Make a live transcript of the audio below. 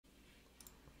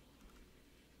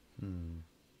Hmm.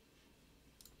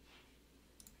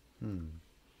 Hmm.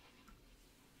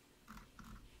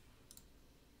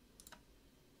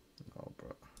 Oh, bro.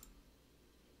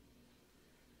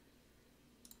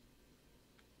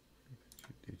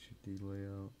 HUD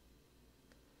layout.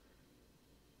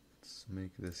 Let's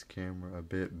make this camera a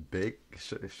bit big.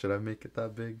 Should I make it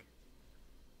that big?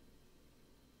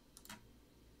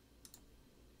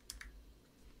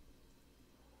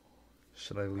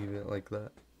 Should I leave it like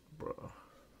that? Bro.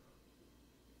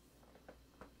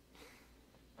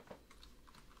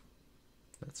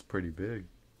 That's pretty big.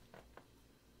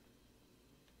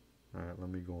 Alright, let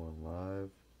me go on live.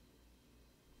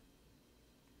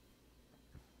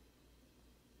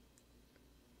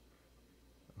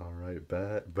 Alright,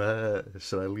 bet.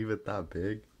 Should I leave it that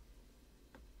big?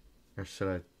 Or should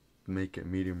I make it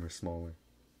medium or smaller?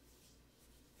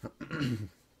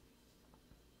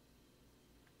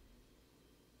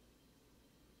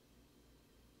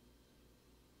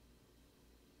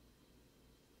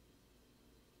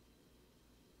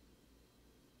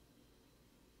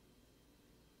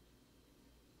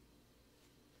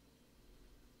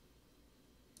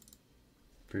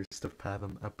 First of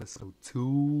Fathom episode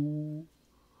 2.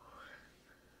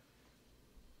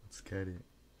 Let's get it.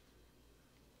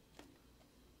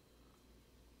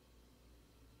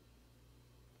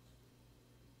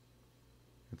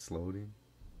 It's loading.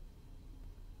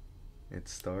 It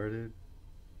started.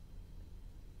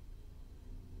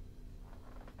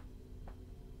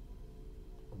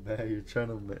 Man,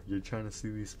 you're trying to see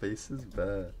these faces?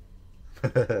 Bad.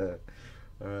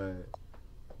 Alright.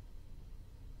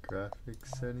 Graphic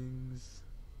settings.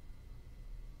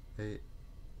 A.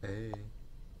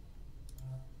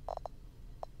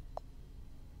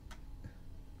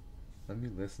 Let me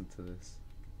listen to this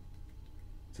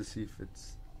to see if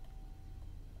it's.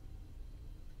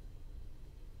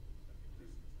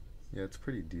 Yeah, it's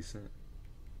pretty decent.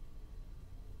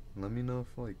 Let me know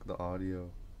if like the audio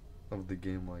of the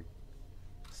game like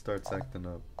starts acting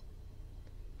up.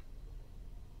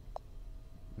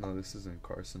 No, this isn't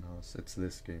Carson House. It's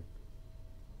this game.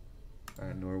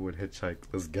 Alright, Norwood Hitchhike.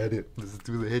 Let's get it. Let's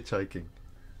do the hitchhiking.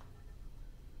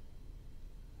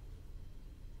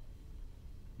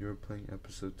 You're playing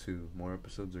episode 2. More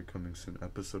episodes are coming soon.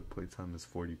 Episode playtime is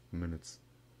 40 minutes.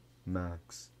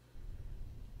 Max.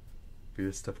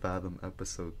 Fears to Fathom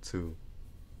episode 2.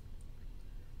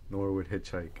 Norwood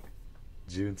Hitchhike.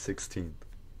 June 16th.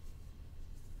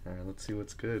 Alright, let's see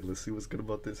what's good. Let's see what's good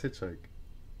about this hitchhike.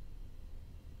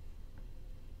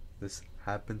 This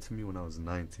happened to me when I was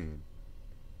 19.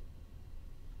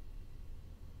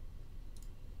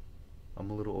 I'm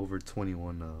a little over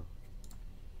 21 now.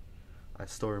 I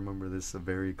still remember this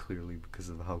very clearly because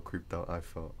of how creeped out I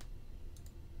felt.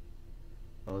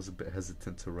 I was a bit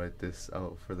hesitant to write this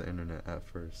out for the internet at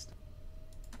first.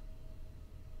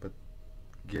 But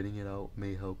getting it out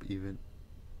may help even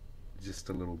just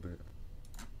a little bit.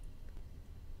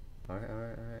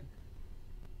 Alright.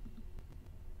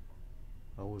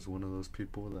 I was one of those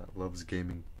people that loves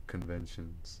gaming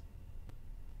conventions.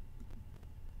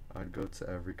 I'd go to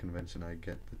every convention I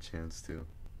get the chance to.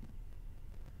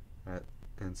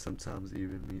 And sometimes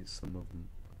even meet some of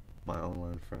my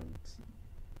online friends.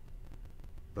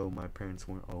 Though my parents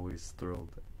weren't always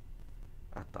thrilled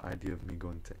at the idea of me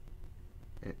going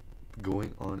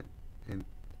on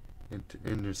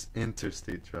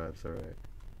interstate drives. Alright.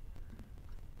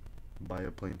 Buy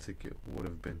a plane ticket would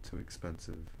have been too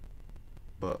expensive.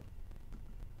 But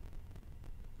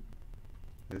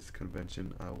this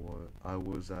convention I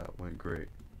was at went great.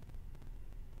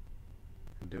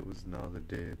 And it was now the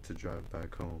day to drive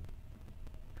back home.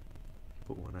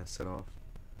 But when I set off,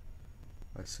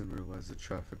 I soon realized the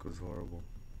traffic was horrible.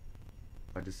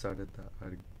 I decided that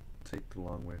I'd take the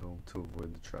long way home to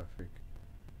avoid the traffic.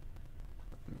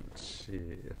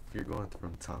 Shit, if you're going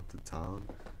from town to town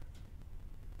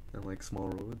and like small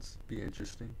roads, be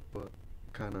interesting, but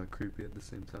kind of creepy at the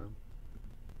same time.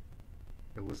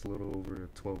 It was a little over a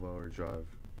 12-hour drive.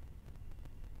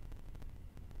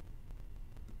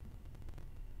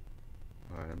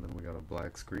 Alright, and then we got a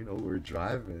black screen. Oh, we're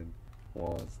driving.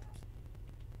 Lost.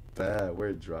 Dad,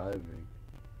 we're driving.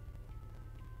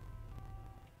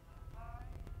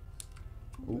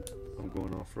 Oh, I'm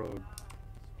going off road.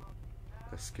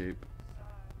 Escape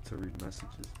to read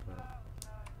messages.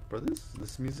 Bro,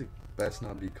 this music best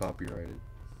not be copyrighted.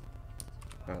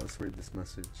 Alright, let's read this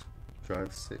message.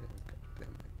 Drive safe. God damn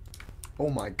it. Oh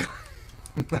my god.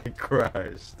 I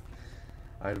crashed.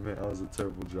 I admit I was a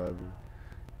terrible driver.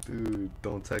 Dude,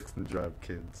 don't text and drive,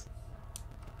 kids.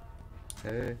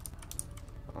 Hey.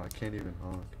 Oh, I can't even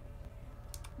honk.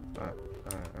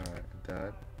 Alright.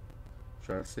 Dad.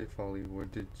 Drive safe, Holly. Where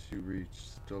did you reach?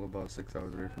 Still about 6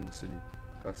 hours away from the city.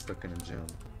 Got stuck in a jam.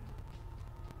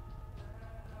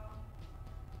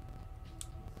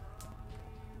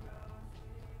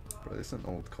 Bro, this is an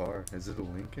old car. Is it a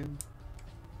Lincoln?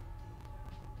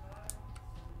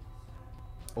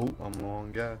 Oh, I'm low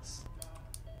on gas.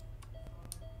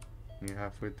 Near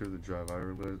halfway through the drive, I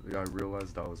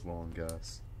realized I was low on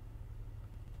gas.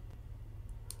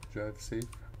 Drive safe.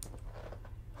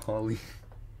 Holly.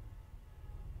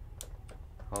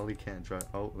 Holly can't drive.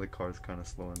 Oh, the car's kind of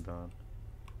slowing down.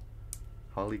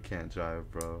 Holly can't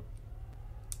drive, bro.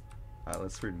 Alright,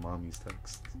 let's read mommy's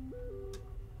text.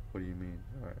 What do you mean?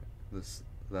 Alright,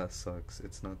 that sucks.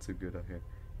 It's not too good out here.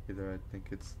 Either I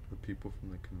think it's the people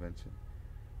from the convention.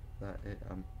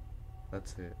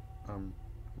 That's it. I'm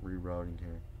rerouting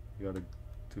here. You gotta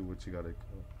do what you gotta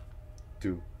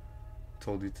do.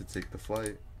 Told you to take the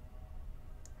flight.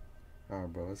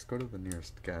 Alright, bro, let's go to the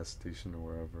nearest gas station or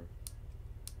wherever.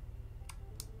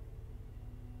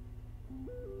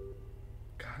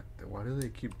 God, why do they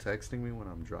keep texting me when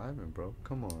I'm driving, bro?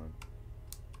 Come on.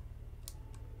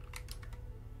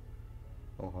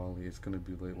 Oh, Holly, it's gonna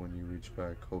be late when you reach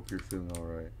back. Hope you're feeling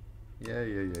alright. Yeah.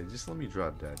 Just let me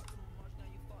drive, Dad.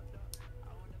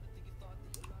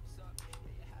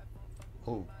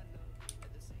 Oh.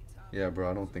 Yeah, bro,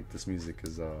 I don't think this music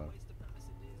is, Alright,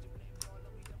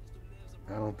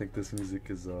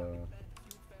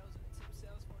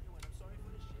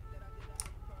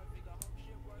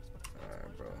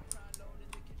 bro.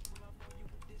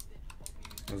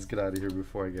 Let's get out of here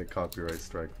before I get copyright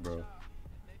striked, bro.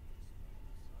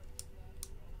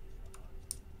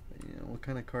 Yeah, what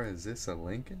kind of car is this? A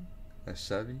Lincoln? A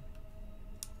Chevy?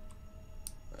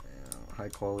 Yeah, high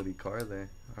quality car there.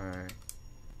 Alright.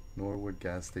 Norwood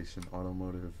gas station,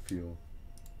 automotive fuel.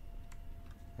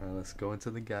 Alright, let's go into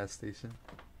the gas station.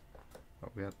 Oh,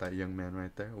 we got that young man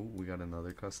right there. Oh, we got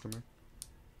another customer.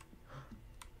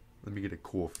 Let me get a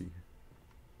coffee.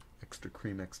 Extra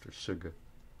cream, extra sugar.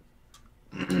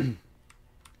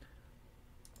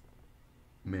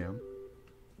 Ma'am.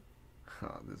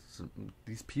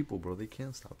 These people, bro, they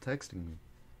can't stop texting me.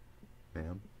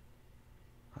 Ma'am.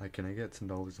 Hi, can I get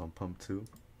 $10 on pump 2?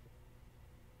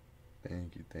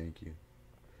 Thank you.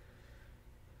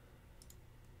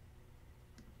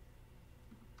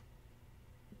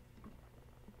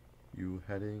 You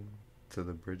heading to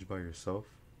the bridge by yourself?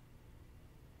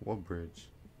 What bridge?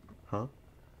 Huh?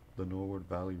 The Norwood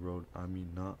Valley Road. I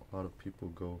mean, not a lot of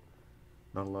people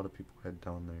head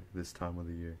down there this time of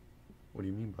the year. What do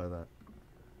you mean by that?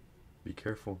 Be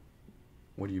careful.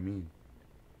 What do you mean?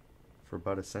 For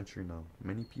about a century now,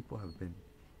 many people have been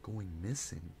going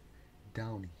missing.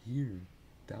 Down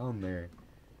there,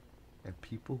 and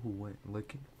people who went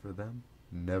looking for them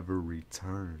never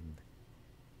returned.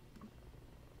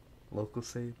 Locals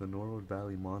say the Norwood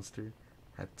Valley monster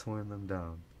had torn them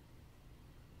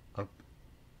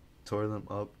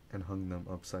up and hung them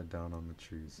upside down on the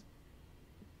trees.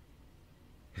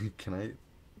 Can I?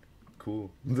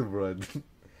 Cool. The bread.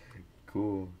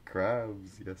 Cool.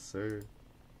 Crabs, yes sir.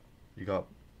 You got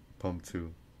pump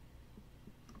 2.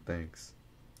 Thanks.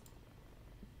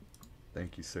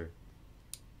 Thank you, sir.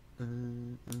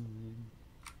 Now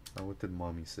what did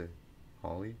mommy say?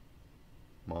 Holly?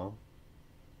 Mom?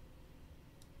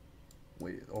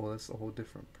 Wait, oh, that's a whole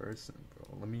different person,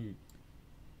 bro. Let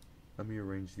me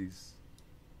arrange these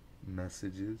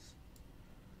messages.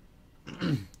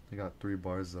 I got 3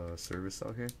 bars service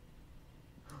out here.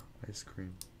 Ice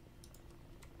cream.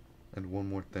 And one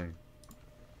more thing.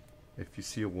 If you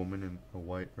see a woman in a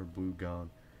white or blue gown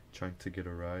trying to get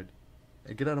a ride,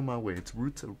 hey, get out of my way. It's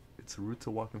rude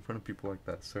to walk in front of people like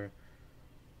that, sir.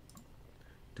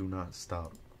 Do not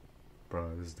stop.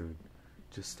 Bro, this dude.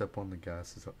 Just step on the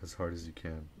gas as hard as you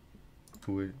can.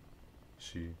 Who is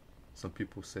she? Some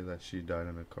people say that she died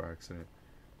in a car accident.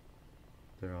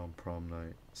 They're on prom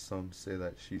night. Some say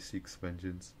that she seeks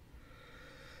vengeance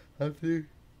after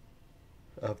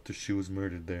she was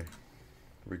murdered there.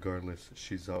 Regardless,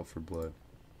 she's out for blood.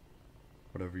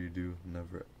 Whatever you do,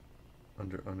 never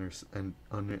under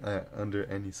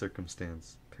any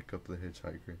circumstance pick up the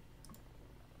hitchhiker.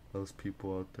 Those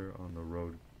people out there on the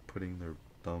road putting their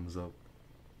thumbs up,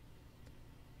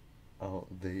 oh,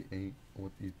 they ain't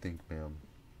what you think, ma'am.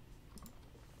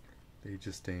 They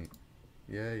just ain't.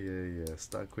 Yeah.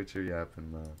 Stop, quit your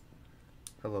yapping, man.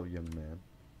 Hello, young man.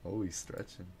 Oh, he's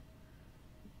stretching.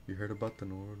 You heard about the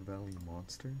Norwood Valley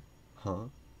monster? Huh?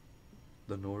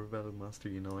 The Norwood Valley monster,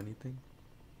 you know anything?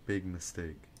 Big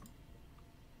mistake.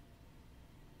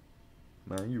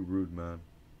 Man, you rude, man.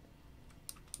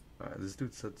 Alright, this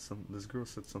girl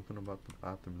said something about the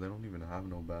bathroom. They don't even have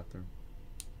no bathroom.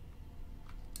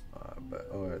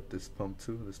 Alright, this pump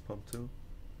too, this pump too.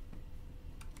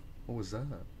 What was that?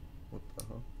 What the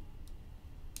hell?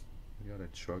 We got a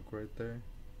truck right there.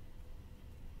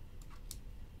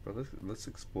 Bro, let's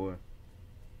explore.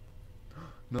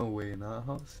 No way, in that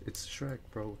house? It's Shrek,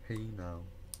 bro. Hey now.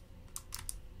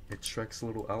 It's Shrek's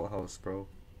little outhouse, bro.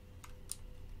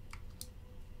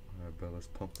 Alright, bro, let's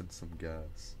pump in some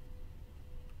gas.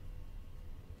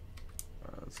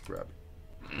 Alright, let's grab it.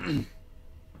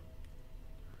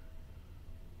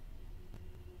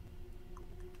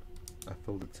 I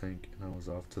filled the tank and I was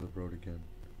off to the road again.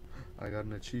 I got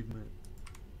an achievement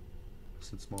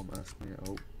since mom asked me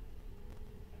out.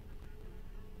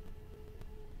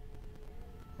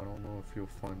 I don't know if you'll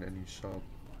find any shop.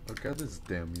 Look at this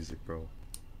damn music, bro.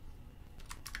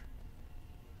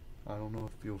 I don't know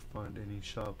if you'll find any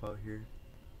shop out here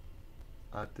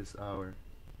at this hour.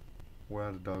 We're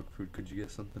out of dog food. Could you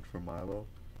get something for Milo?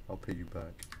 I'll pay you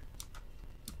back.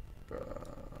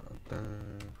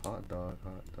 Hot dog,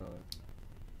 hot dog.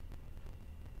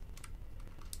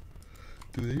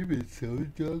 Do they even sell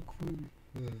dog food?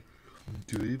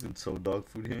 Do they even sell dog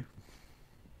food here?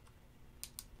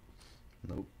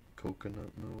 Nope.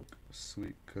 Coconut milk,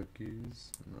 sweet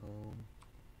cookies, no.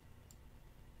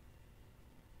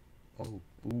 Oh,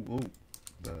 ooh,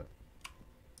 that.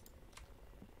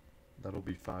 That'll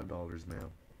be $5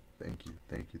 now. Thank you,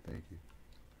 thank you, thank you.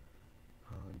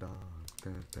 Hot dog.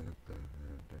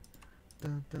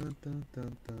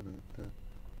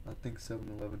 I think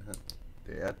 7-Eleven has.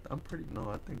 Yeah, I'm pretty.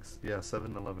 No, I think. Yeah,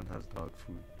 7-Eleven has dog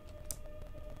food.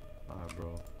 Alright,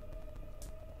 bro.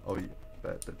 Oh, yeah.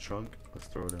 Bet the trunk. Let's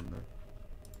throw it in there.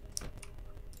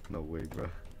 No way, bro.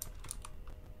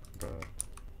 Bruh.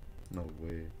 No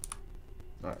way.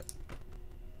 Alright.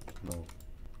 No.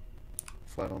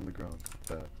 Flat on the ground.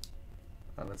 Bet.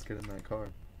 Alright, let's get in that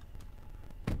car.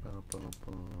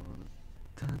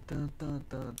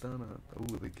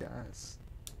 Ooh, the gas.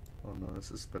 Oh no,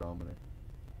 this is speedometer.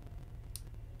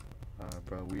 Alright,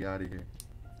 bro, we out of here.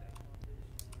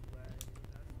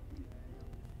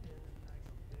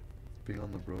 Being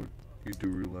on the road, you do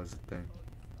realize a thing.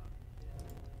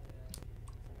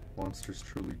 Monsters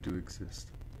truly do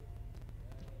exist.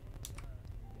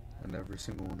 And every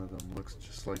single one of them looks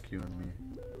just like you and me.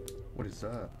 What is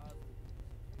that?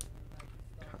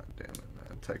 God damn it,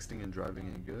 man. Texting and driving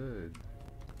ain't good.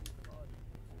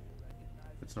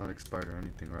 It's not expired or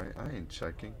anything, right? I ain't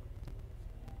checking.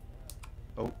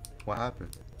 Oh, what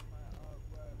happened?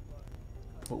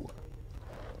 Oh,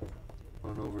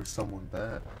 run over someone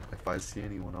bad. If I see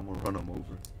anyone, I'm gonna run them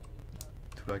over.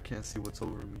 Dude, I can't see what's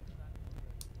over me.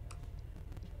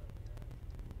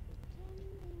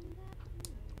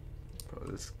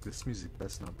 Bro, this music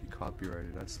best not be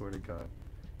copyrighted, I swear to God.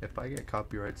 If I get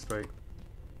copyright strike,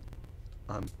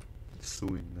 I'm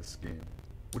suing this game.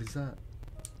 What is that?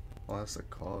 Oh, that's a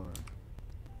car.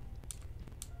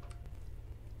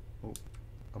 Oh,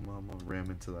 I'm gonna ram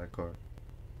into that car.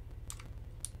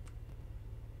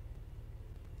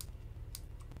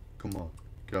 Come on,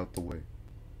 get out the way.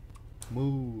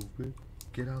 Move, bitch.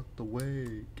 Get out the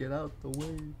way. Get out the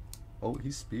way. Oh,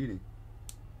 he's speeding.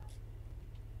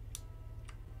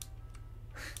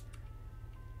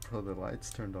 Bro, the lights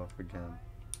turned off again.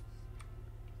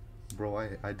 Bro,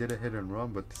 I did a hit and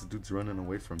run, but this dude's running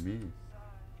away from me.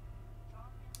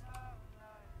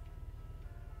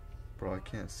 Bro, I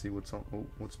can't see what's on. Oh,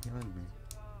 what's behind me?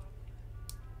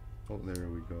 Oh, there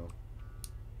we go.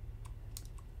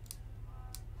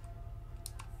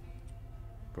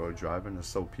 Bro, driving is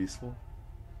so peaceful.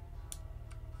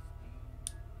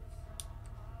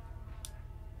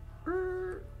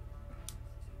 I'm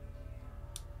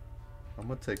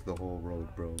gonna take the whole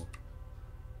road, bro.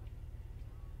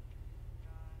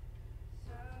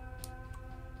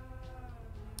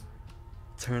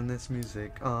 Turn this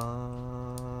music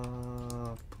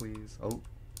off, please. Oh.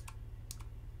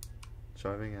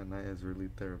 Driving at night is really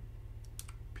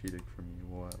therapeutic for me.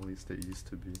 Well, at least it used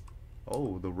to be.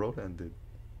 Oh, the road ended.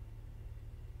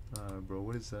 Bro,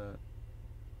 what is that?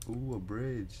 Ooh, a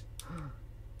bridge.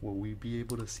 Will we be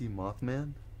able to see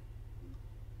Mothman?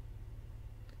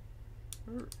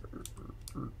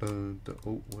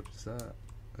 Oh, what is that?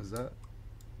 Is that?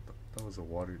 That was a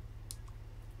water.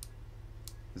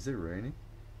 Is it raining?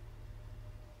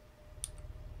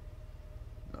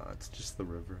 Nah, it's just the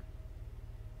river.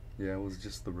 Yeah, it was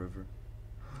just the river.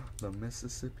 The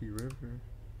Mississippi River.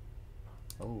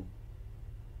 Oh.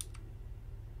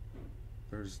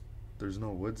 There's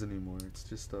no woods anymore. It's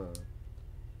just I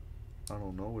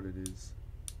don't know what it is.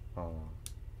 Bro,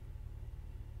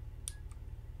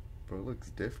 it looks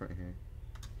different here.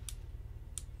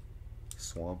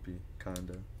 Swampy,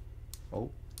 kinda. Oh,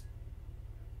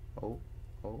 Oh,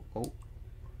 oh, oh.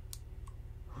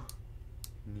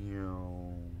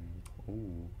 No.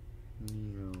 Oh,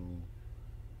 no.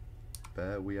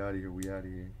 Bad, we out of here, we out of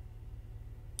here.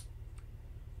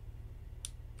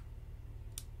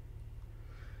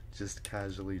 Just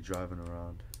casually driving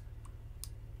around.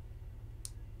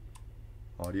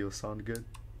 Audio sound good?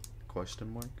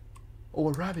 Question mark? Oh,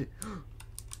 a rabbit!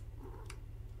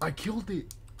 I killed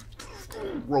it!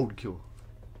 Roadkill.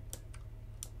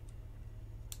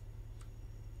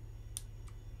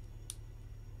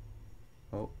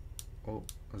 Oh, oh,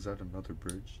 is that another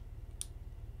bridge?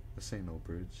 This ain't no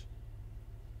bridge.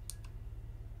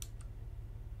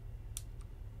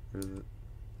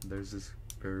 There's this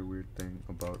very weird thing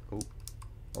about,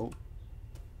 oh,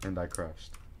 and I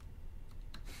crashed.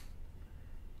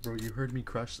 Bro, you heard me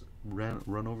crash,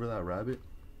 run over that rabbit?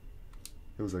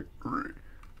 It was like,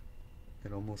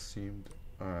 it almost seemed,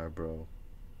 alright bro,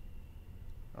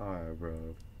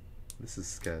 this is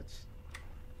sketch.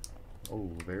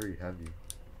 Oh, very heavy,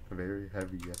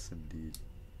 yes indeed.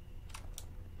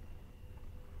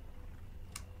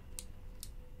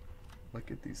 Look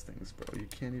at these things, bro, you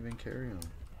can't even carry them.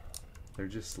 They're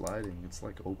just sliding, it's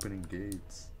like opening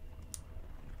gates.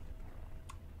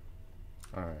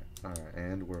 Alright,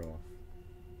 and we're off.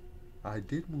 I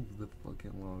did move the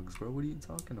fucking logs, bro, what are you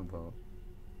talking about?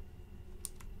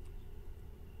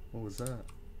 What was that?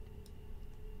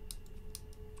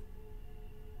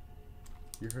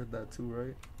 You heard that too,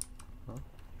 right? Huh?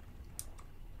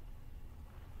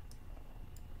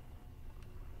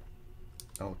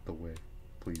 Out the way,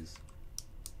 please.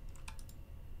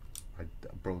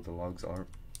 Bro, the logs aren't.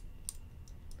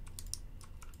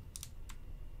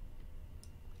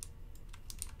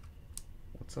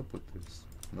 What's up with this?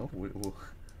 No,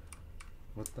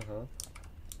 what the hell?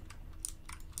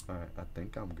 Alright, I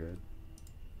think I'm good.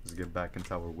 Let's get back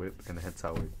into our whip and head to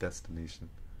our destination.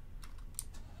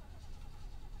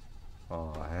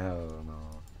 Oh, hell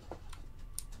no.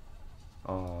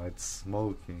 Oh, it's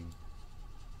smoking.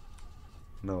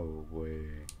 No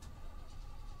way.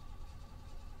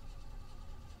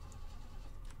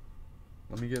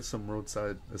 Let me get some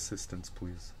roadside assistance,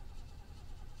 please.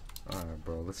 Alright,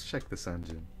 bro, let's check this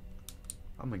engine.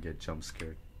 I'm gonna get jump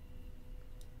scared.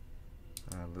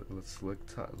 Let's look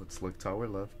to our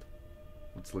left.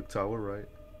 Let's look to our right.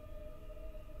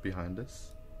 Behind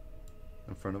us.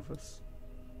 In front of us.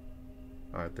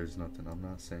 Alright, there's nothing. I'm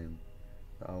not saying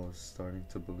that I was starting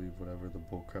to believe whatever the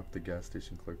bullcrap the gas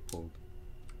station clerk pulled.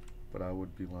 But I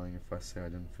would be lying if I say I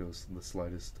didn't feel the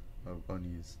slightest of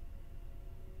unease.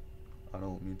 I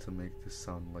don't mean to make this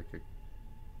sound like a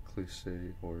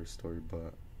cliche horror story,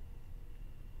 but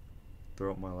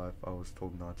throughout my life I was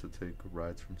told not to take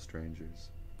rides from strangers.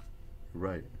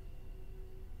 Right.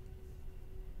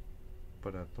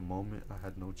 But at the moment I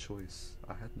had no choice.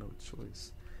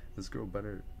 This girl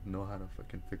better know how to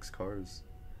fucking fix cars.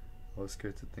 I was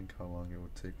scared to think how long it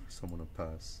would take for someone to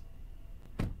pass.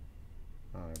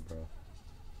 Alright, bro.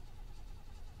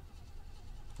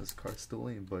 This car still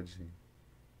ain't budging.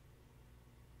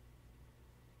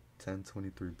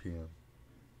 10:23 p.m.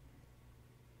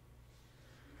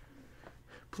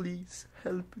 Please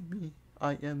help me.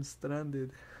 I am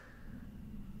stranded.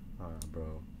 Alright,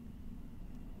 bro.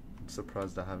 I'm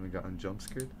surprised I haven't gotten jump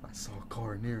scared. I saw a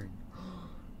car nearing.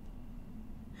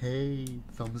 Hey,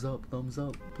 thumbs up.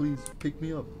 Please pick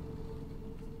me up.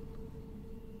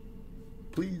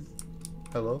 Please.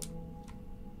 Hello?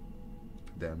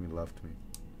 Damn, he left me.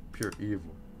 Pure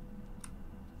evil.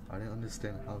 I didn't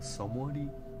understand how somebody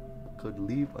could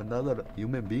leave another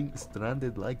human being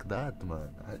stranded like that, man.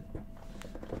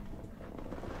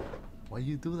 Why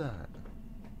you do that?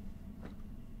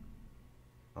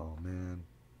 Oh man.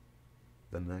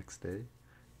 The next day,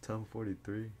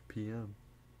 10:43 p.m.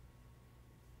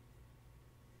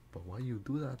 But why you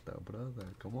do that though,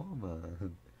 brother? Come on,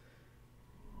 man.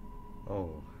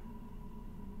 Oh.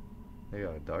 They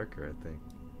got darker, I think.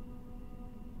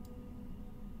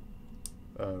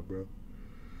 Bro.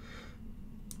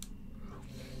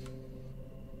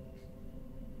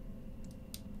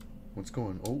 What's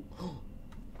going on?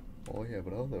 Oh yeah,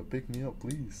 brother, pick me up,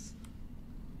 please.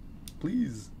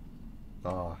 Please.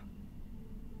 Bruh.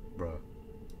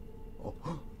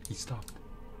 Oh, he stopped.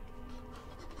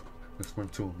 Let's run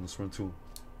to him.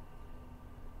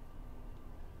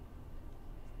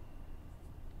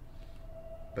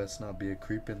 Best not be a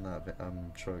creep in that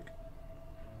truck.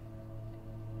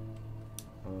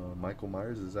 Michael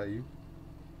Myers, is that you?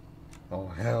 Oh,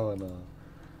 hell no.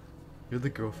 You're the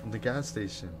girl from the gas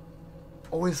station.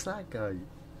 Oh, it's that guy.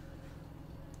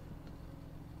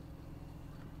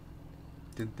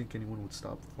 Didn't think anyone would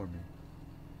stop for me.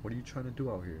 What are you trying to do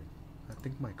out here? I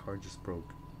think my car just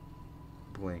broke.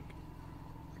 Blank.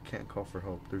 I can't call for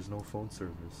help. There's no phone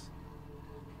service.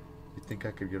 You think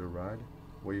I could get a ride?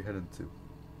 Where you heading to?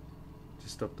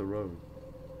 Just up the road.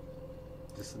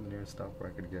 Just the nearest stop where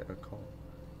I could get a call.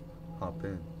 Hop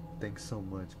in. Thanks so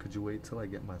much. Could you wait till I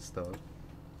get my stuff?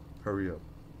 Hurry up.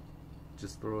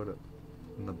 Just throw it up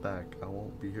in the back. I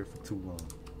won't be here for too long.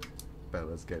 Bet,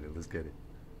 let's get it. Let's get it.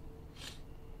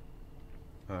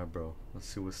 Alright, bro. Let's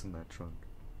see what's in that trunk.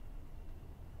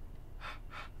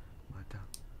 My God.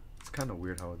 It's kind of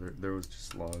weird how there was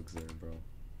just logs there, bro.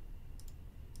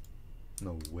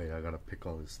 No way. I gotta pick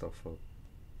all this stuff up.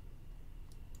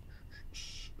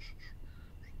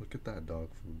 Look at that dog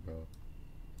food, bro.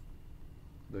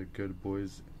 The good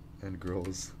boys and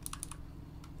girls.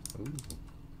 Ooh.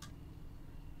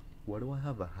 Why do I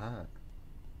have a hat?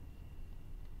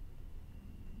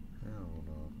 Hell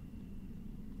no.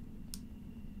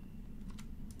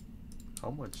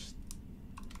 How much?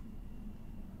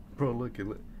 Bro, look,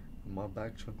 my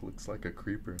back trunk looks like a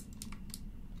creeper.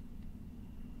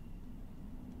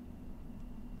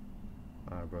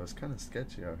 Alright, bro, it's kind of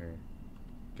sketchy out here.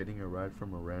 Getting a ride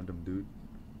from a random dude.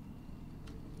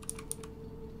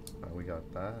 Alright, we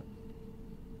got that.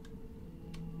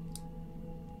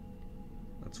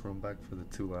 Let's run back for the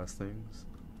two last things.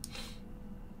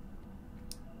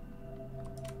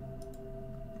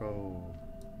 Bro,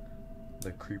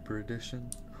 the Creeper Edition,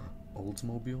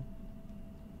 Oldsmobile.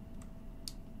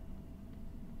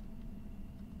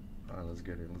 Alright, let's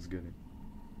get it, let's get it.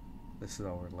 This is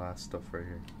our last stuff right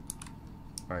here.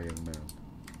 Alright, young man.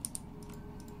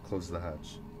 Close the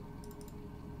hatch.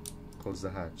 Close the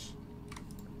hatch.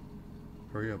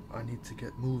 Hurry up, I need to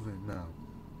get moving now.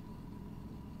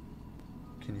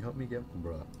 Can you help me get,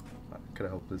 bruh? Could I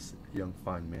help this young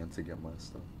fine man to get my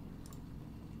stuff?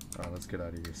 Alright, let's get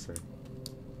out of here, sir.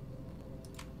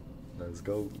 Let's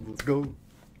go, let's go.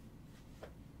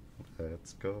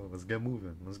 Let's go, let's get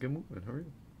moving, let's get moving, hurry up.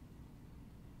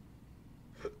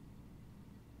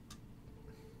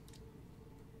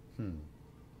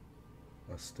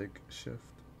 A stick shift?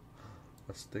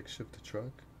 A stick shift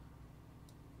truck?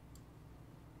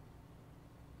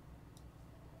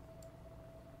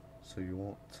 So you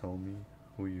won't tell me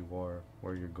who you are,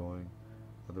 where you're going?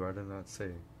 I'd rather not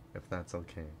say, if that's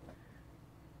okay.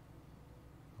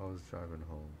 I was driving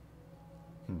home.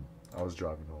 I was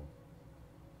driving home.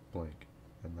 Blank.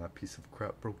 And that piece of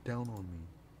crap broke down on me.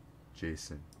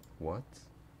 Jason. What?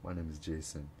 My name is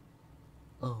Jason.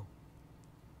 Oh.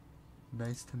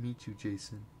 Nice to meet you,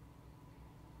 Jason.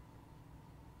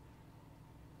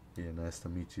 Yeah, nice to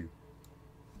meet you.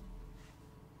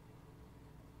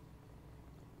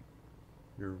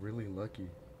 You're really lucky.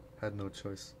 Had no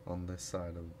choice on this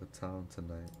side of the town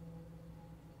tonight.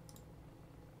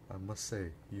 I must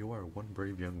say, you are one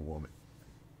brave young woman.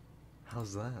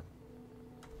 How's that?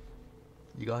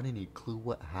 You got any clue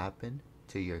what happened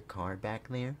to your car back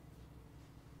there?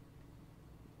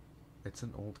 It's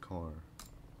an old car.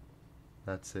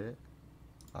 That's it?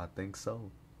 I think so.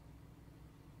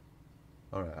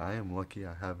 Alright, I am lucky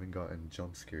I haven't gotten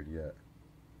jump scared yet.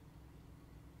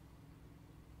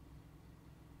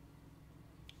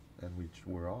 And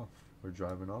we're off. We're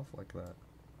driving off like that.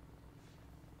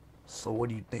 So what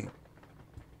do you think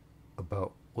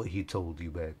about what he told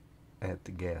you back at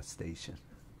the gas station?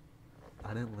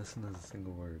 I didn't listen to a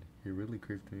single word. He really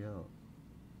creeped me out.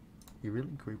 He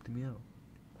really creeped me out.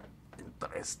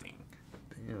 Interesting.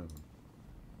 Damn.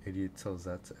 Idiot tells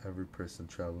that to every person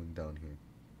traveling down here.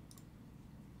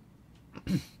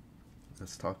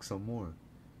 Let's talk some more.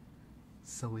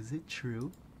 So is it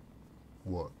true?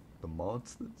 What? The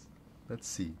monsters? Let's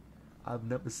see. I've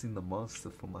never seen the monster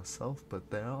for myself,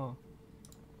 but there are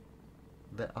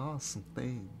some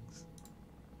things.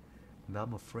 And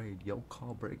I'm afraid your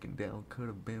car breaking down could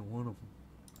have been one of them.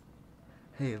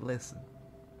 Hey, listen.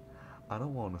 I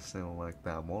don't want to sound like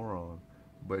that moron,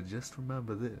 but just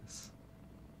remember this.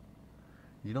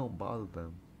 You don't bother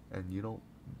them, and you don't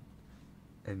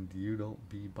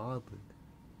be bothered.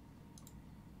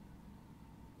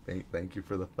 Thank you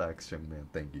for the facts, young man.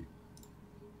 Thank you.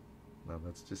 Now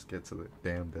let's just get to the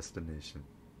damn destination.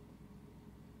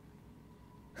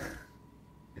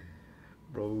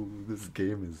 Bro, this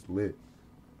game is lit.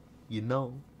 You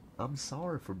know, I'm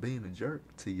sorry for being a jerk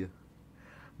to you.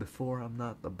 Before, I'm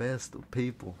not the best of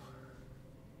people.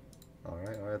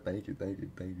 Alright, thank you.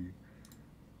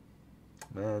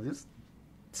 Man, just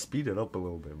speed it up a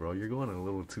little bit, bro. You're going a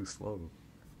little too slow.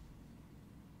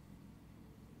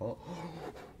 Oh,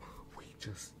 we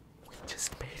just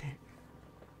made it.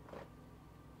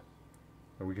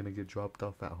 Are we gonna get dropped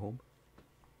off at home?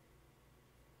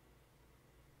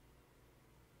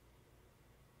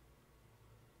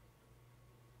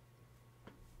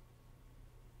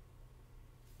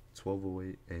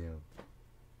 12:08 a.m.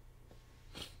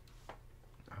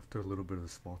 After a little bit of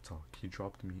small talk, he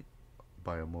dropped me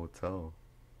by a motel.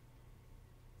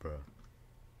 Bruh.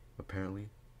 Apparently,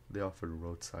 they offered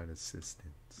roadside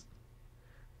assistance.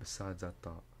 Besides, I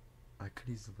thought I could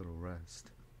use a little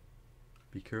rest.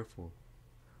 Be careful.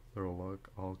 There are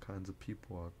all kinds of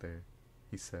people out there,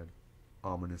 he said,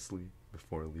 ominously,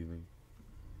 before leaving.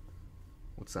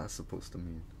 What's that supposed to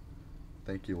mean?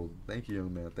 Thank you,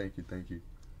 young man. Thank you.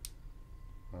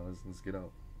 Let's get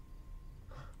out.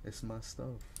 It's my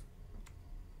stuff.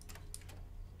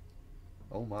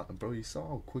 Oh my, bro, you saw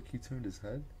how quick he turned his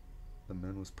head? The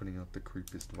man was putting out the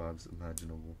creepiest vibes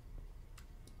imaginable.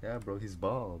 Yeah, bro, he's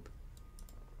bald.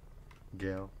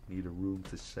 Gal, need a room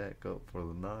to shack up for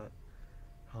the night.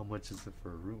 How much is it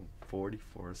for a room? 40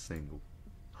 for a single.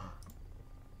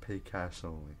 Pay cash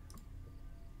only.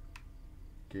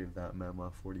 Gave that man my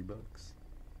 40 bucks.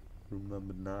 Room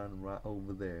number 9 right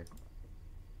over there.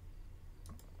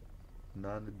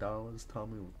 $90.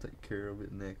 Tommy will take care of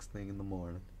it next thing in the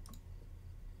morning.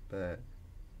 Bet.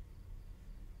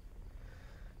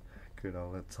 Good, I'll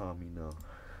let Tommy know.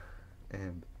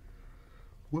 And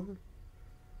what?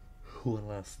 One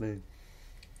last thing.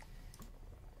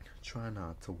 Try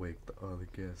not to wake the other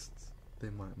guests. They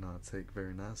might not take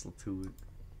very nicely to it.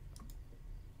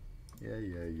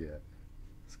 Yeah.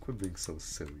 Let's quit being so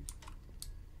silly.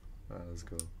 Alright, let's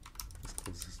go. Let's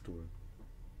close this door.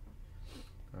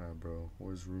 Alright, bro.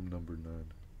 Where's room number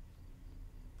 9?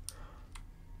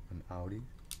 An Audi?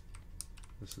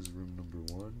 This is room number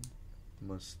 1.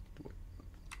 Must wait.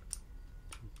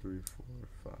 2, 3,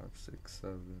 4, 5, 6,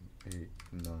 7, 8,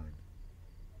 9.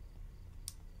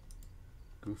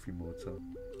 Goofy motel.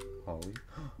 Holly.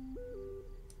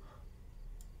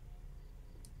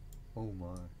 Oh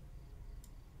my.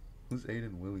 Who's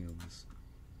Aiden Williams?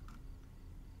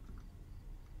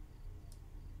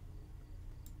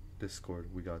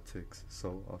 Discord, we got ticks.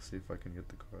 So I'll see if I can get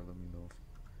the car. Let me know if...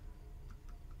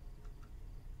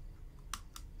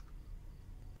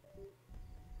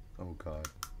 Oh god.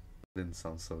 Didn't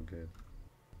sound so good.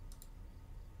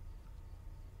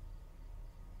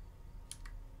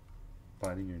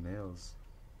 Biting your nails.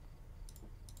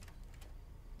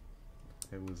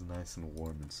 It was nice and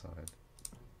warm inside.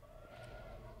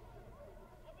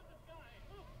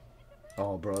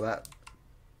 Oh, bro, that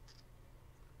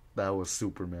was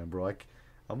Superman, bro.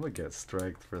 I'm gonna get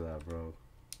striked for that, bro.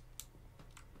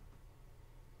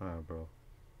 Alright, bro.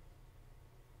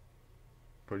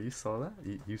 Bro, you saw that?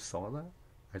 You saw that?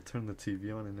 I turned the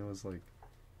TV on and it was like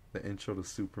the intro to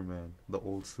Superman, the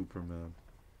old Superman.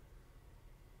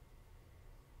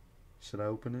 Should I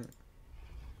open it?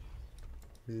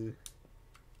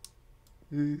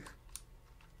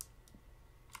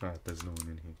 Alright, there's no one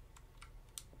in here.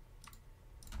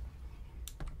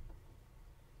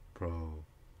 Bro,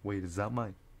 wait, is that my...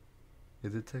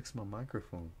 It detects my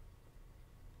microphone.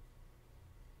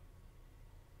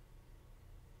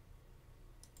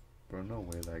 Bro, no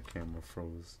way that camera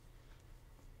froze.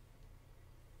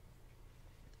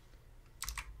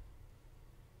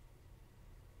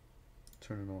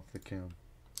 Turning off the cam.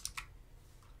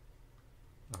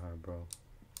 Alright, bro.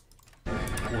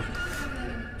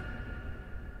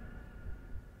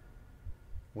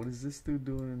 What is this dude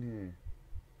doing in here?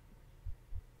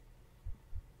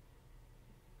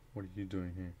 What are you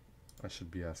doing here? I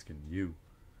should be asking you.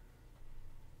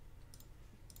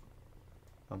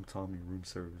 I'm Tommy, room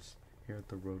service, here at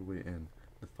the Roadway Inn,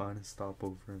 the finest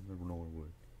stopover in the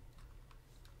Norwood.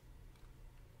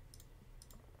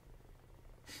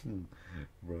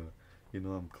 Bruh, you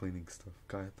know I'm cleaning stuff.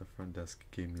 Guy at the front desk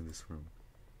gave me this room.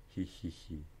 He.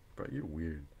 Bruh, you're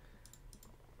weird.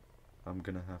 I'm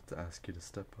gonna have to ask you to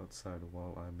step outside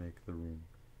while I make the room.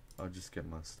 I'll just get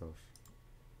my stuff.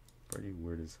 Bro, you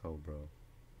weird as hell, bro.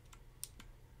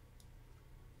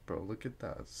 Bro, look at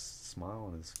that smile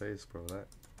on his face, bro.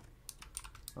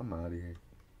 I'm out of here.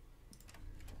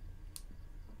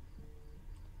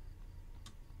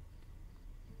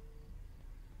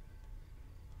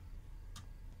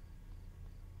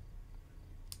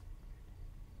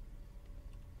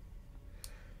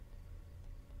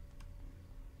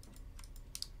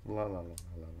 La.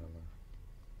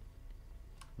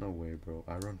 No way, bro.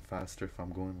 I run faster if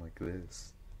I'm going like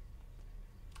this.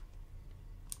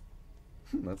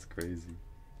 That's crazy.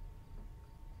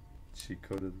 She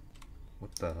coded.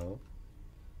 What the hell?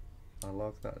 I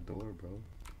locked that door, bro.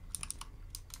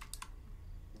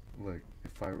 Look,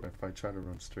 if I try to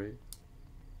run straight,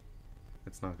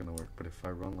 it's not gonna work. But if I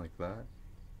run like that,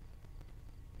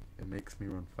 it makes me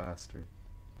run faster.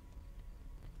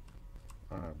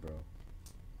 Alright, bro.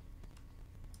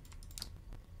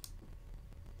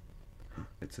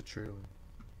 It's a trailer.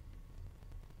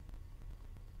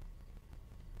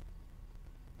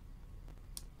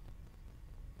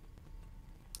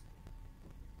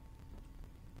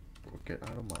 Bro, get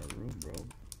out of my room, bro.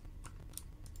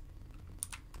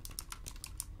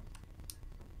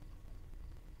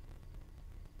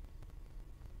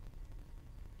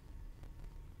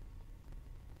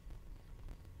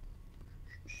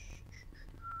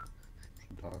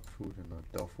 Dog food in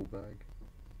a duffel bag.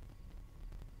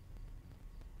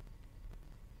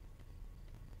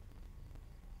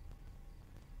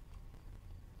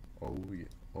 Oh yeah.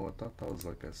 Oh, I thought that was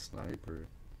like a sniper.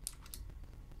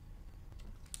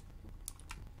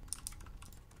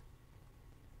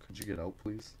 Could you get out,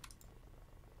 please?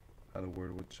 Had a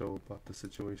word with Joe about the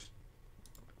situation.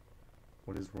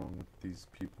 What is wrong with these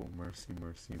people? Mercy,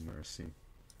 mercy, mercy.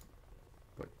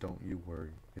 But don't you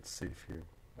worry, it's safe here.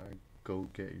 Go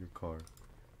get your car.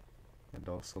 And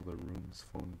also the room's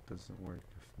phone doesn't work.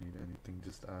 If you need anything,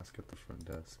 just ask at the front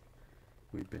desk.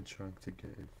 We've been trying to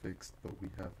get it fixed, but we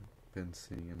haven't been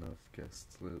seeing enough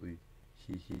guests lately.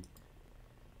 Hee hee.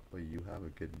 But you have a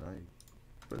good night.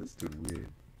 But this dude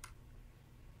weird.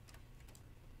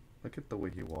 Look at the way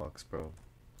he walks, bro.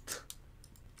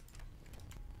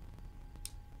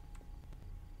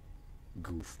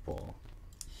 Goofball.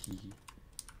 Hee hee.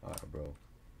 Alright, bro.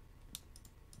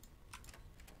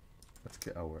 Let's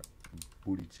get our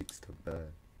booty cheeks to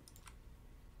bed.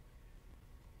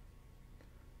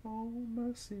 Oh,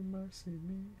 mercy, mercy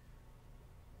me.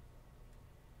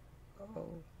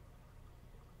 Oh.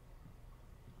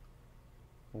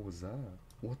 What was that?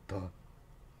 What the?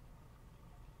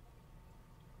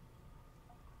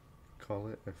 Call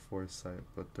it a foresight,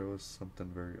 but there was something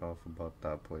very off about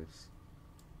that place.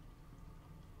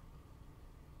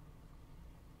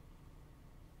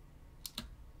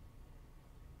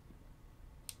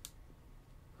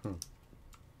 Huh.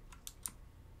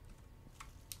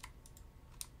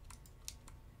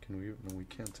 Can we? No, we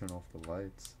can't turn off the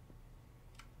lights.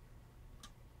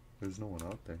 There's no one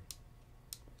out there.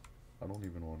 I don't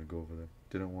even want to go over there.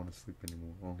 Didn't want to sleep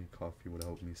anymore. Only coffee would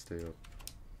help me stay up.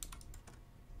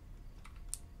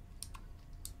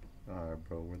 Alright,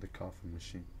 bro. We're the coffee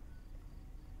machine.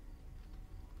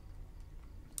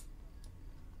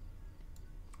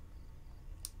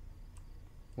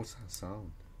 What's that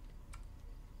sound?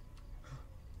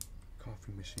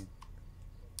 Coffee machine.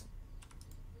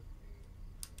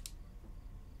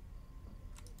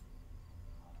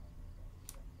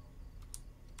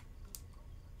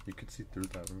 You can see through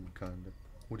that room, kinda.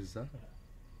 What is that?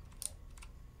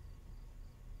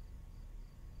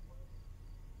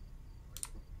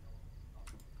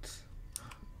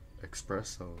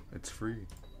 Espresso. It's free.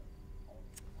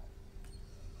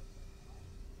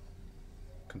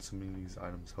 Consuming these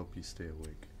items help you stay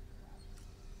awake.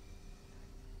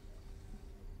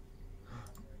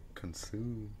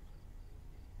 Consume.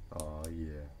 Oh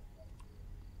yeah.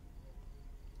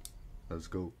 Let's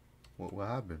go. What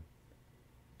happened?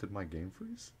 Did my game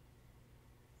freeze?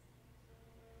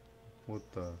 What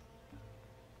the?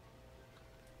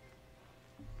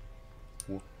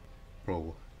 What?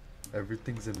 Bro,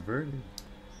 everything's inverted.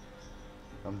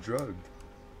 I'm drugged.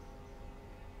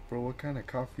 Bro, what kind of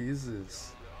coffee is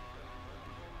this?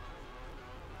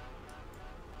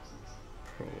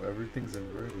 Bro, everything's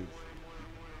inverted.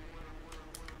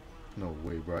 No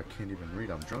way, bro, I can't even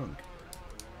read. I'm drunk.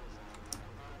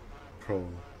 Bro,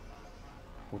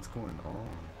 what's going on?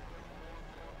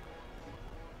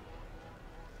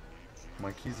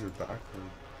 My keys are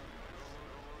backward.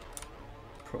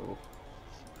 Bro.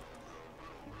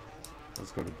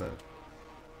 Let's go to bed.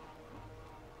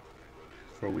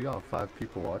 Bro, we got 5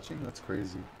 people watching? That's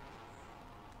crazy.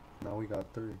 Now we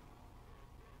got 3.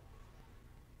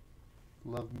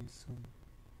 Love me some.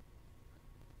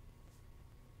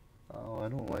 Oh, I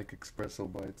don't like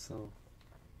espresso by itself.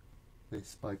 They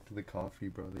spiked the coffee,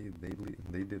 bro.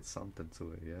 They did something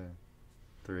to it, yeah.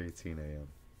 3:18 a.m.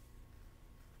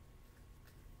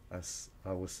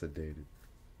 I was sedated.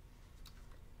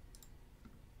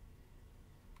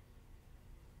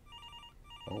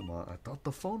 Oh my, I thought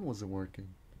the phone wasn't working.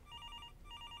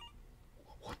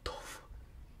 What the f...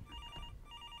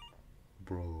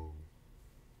 Bro.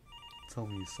 Tell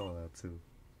me you saw that too.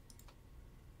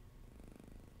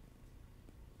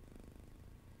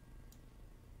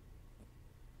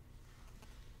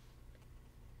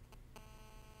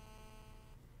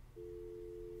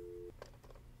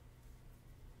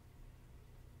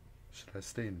 Should I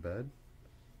stay in bed?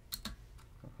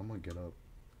 I'm gonna get up.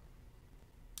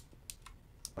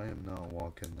 I am not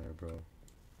walking there, bro.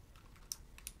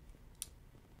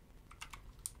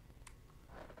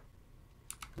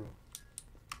 Bro.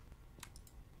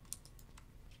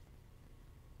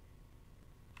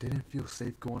 Didn't feel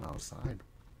safe going outside.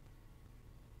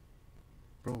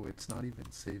 Bro, it's not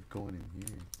even safe going in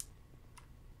here.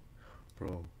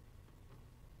 Bro.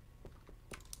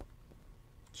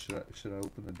 Should I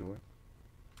open the door?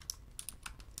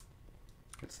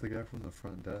 It's the guy from the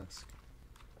front desk.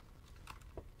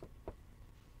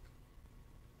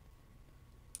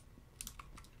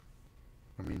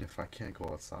 I mean, if I can't go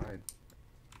outside.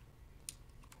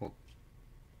 Oh.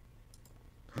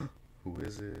 Who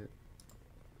is it?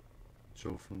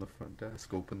 Joe from the front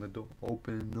desk. Open the door.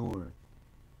 Open the door.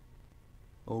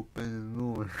 Open the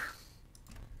door.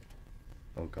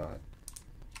 Oh God.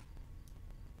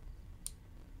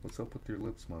 What's up with your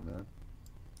lips, my man?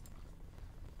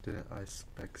 Didn't I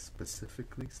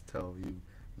specifically tell you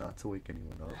not to wake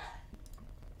anyone up?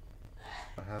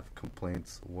 I have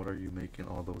complaints. What are you making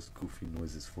all those goofy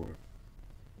noises for?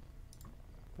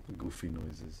 What goofy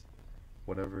noises?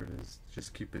 Whatever it is,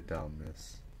 just keep it down,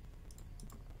 miss.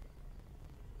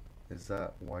 Is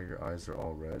that why your eyes are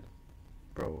all red?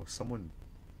 Bro, someone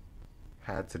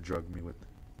had to drug me with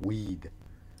weed.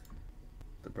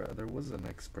 There was an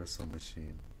espresso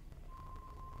machine.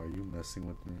 Are you messing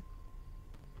with me?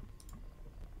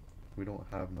 We don't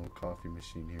have no coffee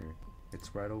machine here.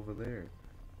 It's right over there.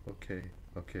 Okay.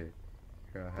 Here,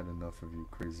 I had enough of you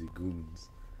crazy goons.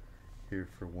 Here,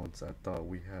 for once, I thought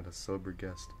we had a sober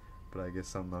guest, but I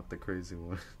guess I'm not the crazy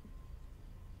one.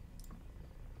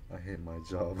 I hate my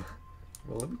job.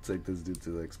 Well, let me take this dude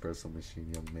to the espresso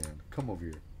machine, young man. Come over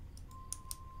here.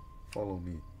 Follow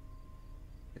me.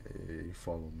 Hey,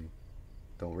 follow me.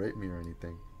 Don't rape me or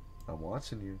anything. I'm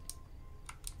watching you.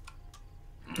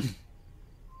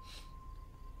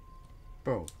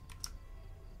 Bro.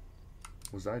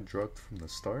 Was I drugged from the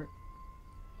start?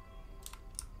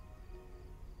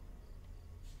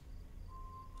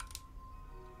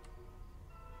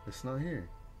 It's not here.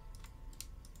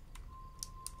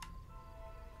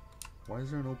 Why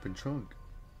is there an open trunk?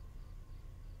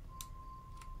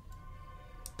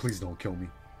 Please don't kill me.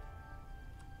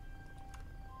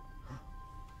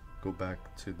 Go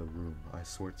back to the room. I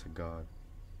swear to God.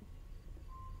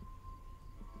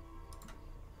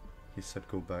 He said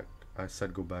go back. I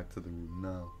said go back to the room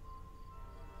now.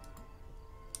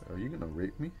 Are you gonna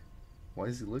rape me? Why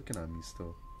is he looking at me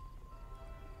still?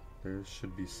 There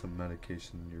should be some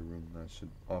medication in your room that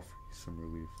should offer you some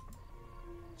relief.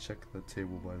 Check the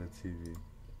table by the TV.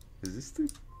 Is this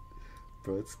dude?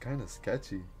 Bro, it's kind of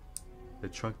sketchy. The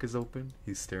trunk is open.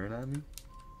 He's staring at me.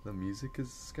 The music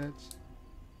is sketch.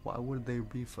 Why would there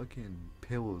be fucking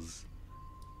pills?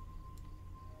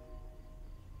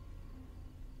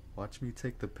 Watch me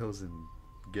take the pills and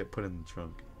get put in the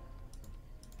trunk.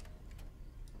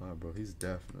 Alright, bro, he's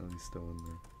definitely still in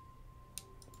there.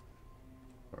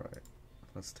 Alright,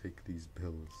 let's take these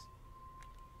pills.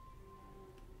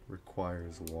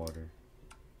 Requires water.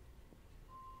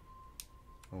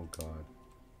 Oh God.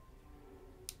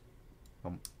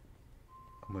 I'm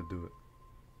gonna do it.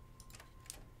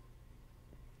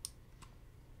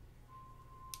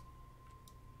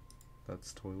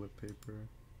 That's toilet paper.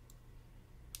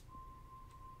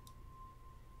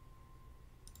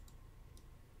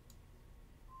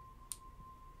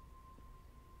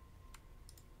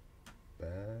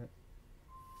 Bat.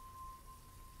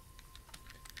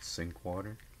 Sink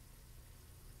water.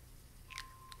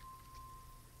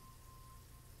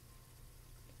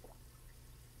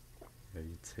 Yeah,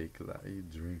 you take that, you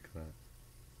drink that.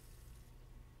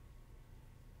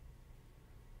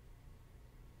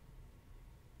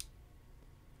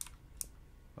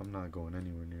 I'm not going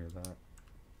anywhere near that.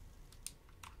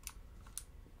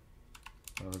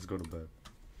 Let's go to bed.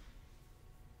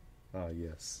 Ah,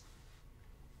 yes.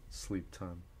 Sleep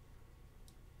time.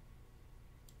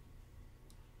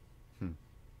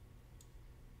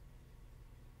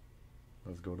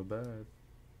 Let's go to bed.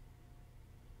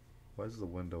 Why is the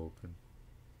window open?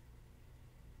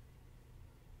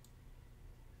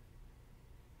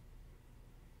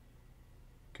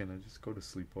 Can I just go to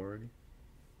sleep already?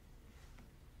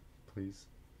 Please?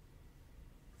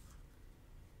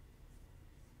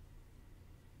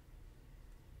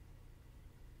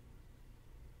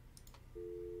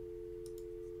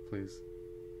 Please?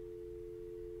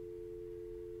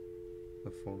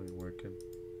 The phone ain't working.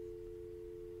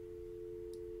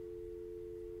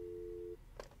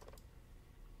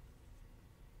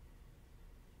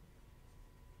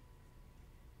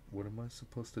 What am I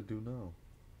supposed to do now?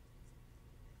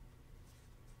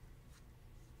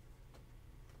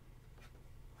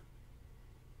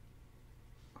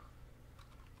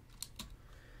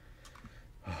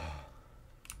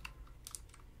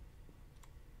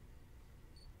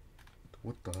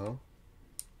 What the hell?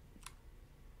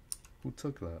 Who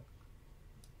took that?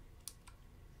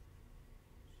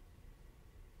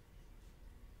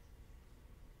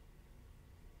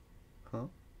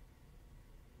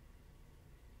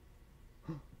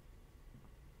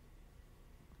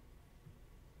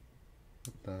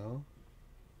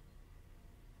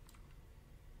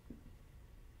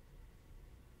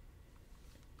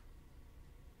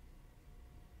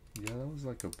 Yeah, that was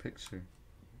like a picture.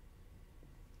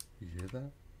 You hear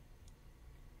that?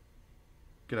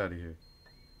 Get out of here.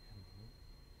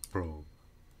 Bro.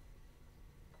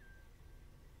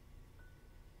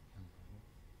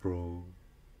 Bro.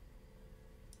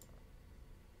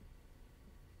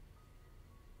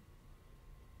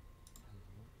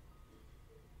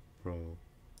 Bro.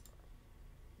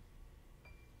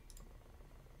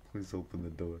 Please open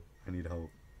the door. I need help.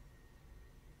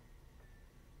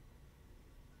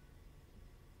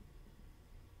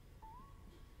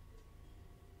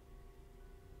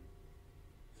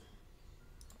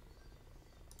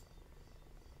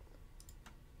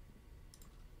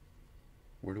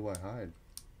 Where do I hide?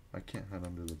 I can't hide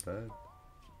under the bed.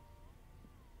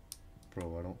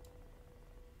 Bro, I don't...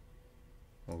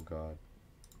 Oh god.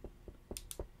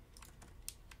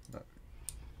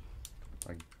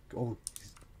 I... Oh,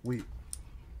 wait.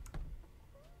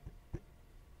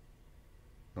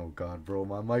 Oh god, bro,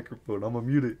 my microphone. I'ma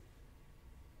mute it.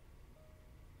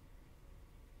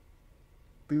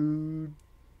 Dude.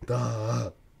 Duh.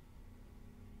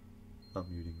 I'm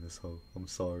muting this hoe. I'm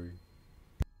sorry.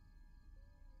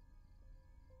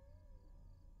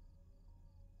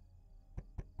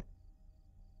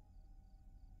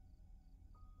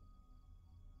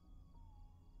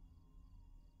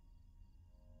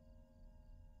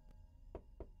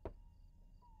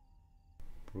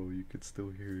 Bro, you could still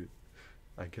hear it.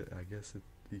 I guess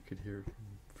you could hear it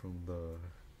from the...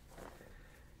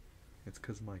 It's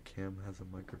cause my cam has a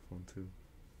microphone too.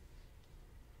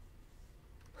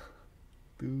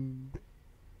 Dude.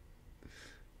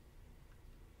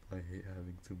 I hate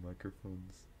having two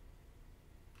microphones.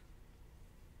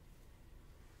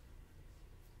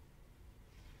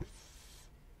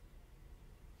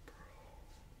 Bro.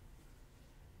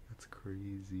 That's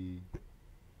crazy.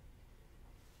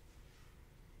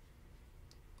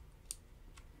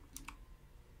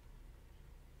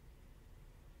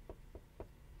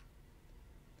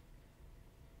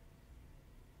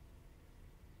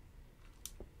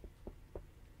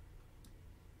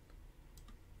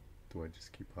 Do I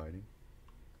just keep hiding?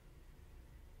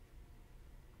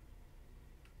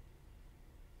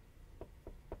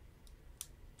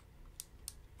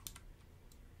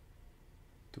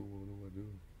 Dude, what do I do?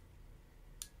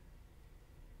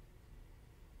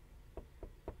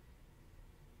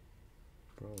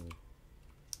 Bro.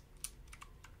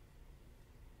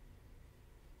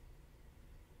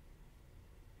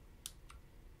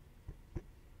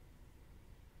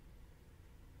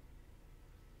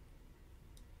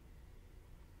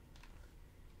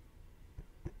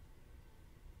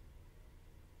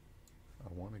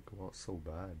 I want to go out so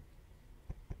bad.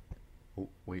 Oh,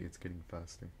 wait, it's getting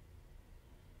faster.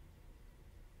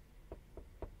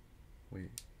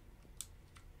 Wait.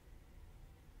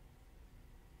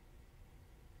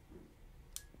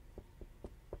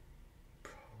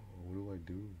 Bro, what do I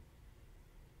do?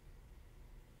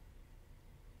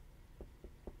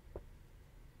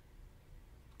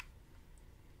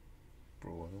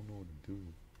 Bro, I don't know what to do.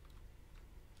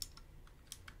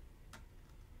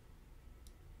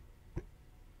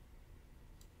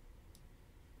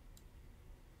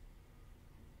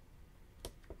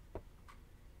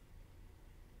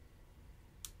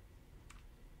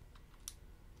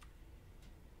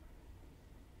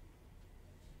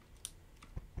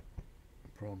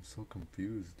 Bro, I'm so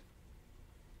confused.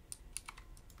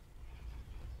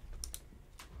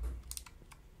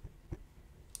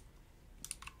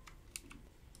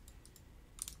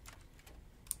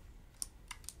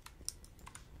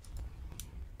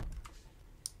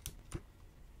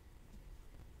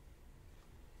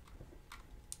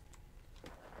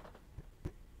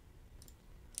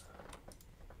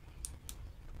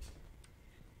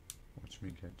 Watch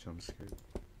me get jump scared.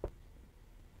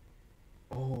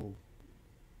 Oh!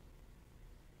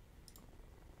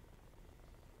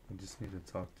 I just need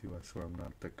to talk to you. I swear I'm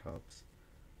not the cops.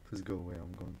 Please go away.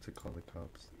 I'm going to call the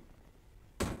cops.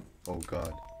 Oh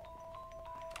god.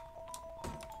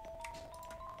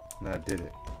 That did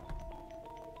it.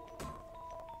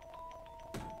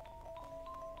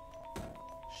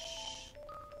 Shh.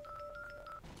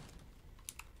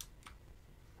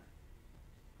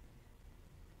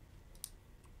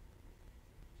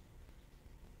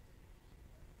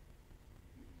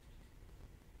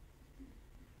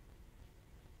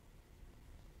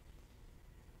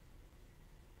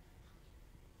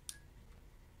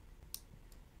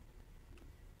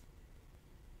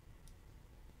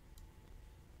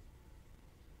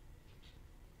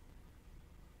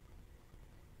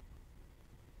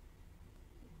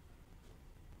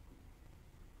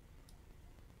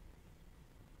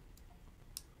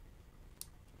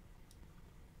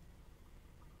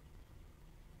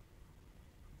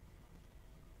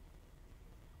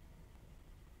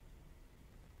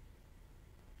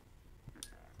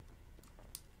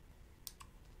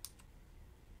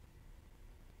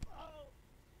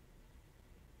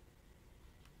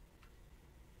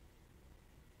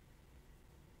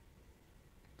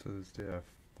 To this day, I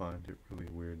find it really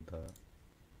weird that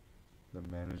the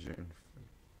manager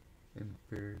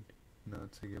inferred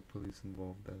not to get police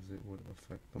involved as it would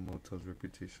affect the motel's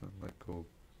reputation and let go of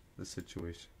the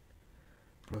situation.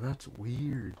 Bro, that's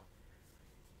weird.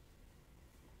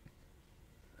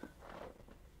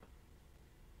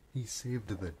 He saved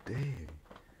the day.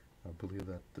 I believe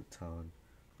that the town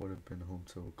would have been home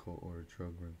to a cult or a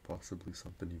drug ring, possibly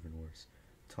something even worse.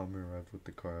 Tommy arrived with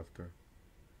the car after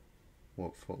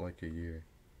what felt like a year.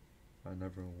 I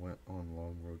never went on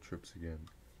long road trips again.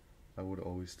 I would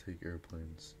always take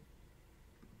airplanes.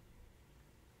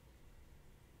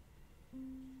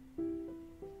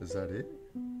 Is that it?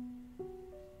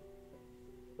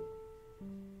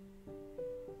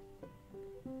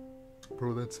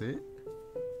 Bro, that's it?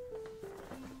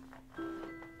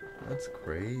 That's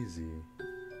crazy.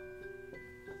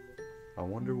 I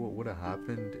wonder what would have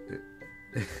happened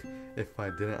if I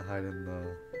didn't hide in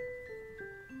the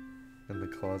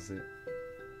closet.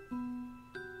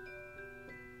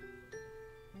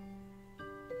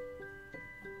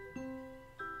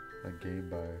 A game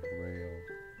by Rail.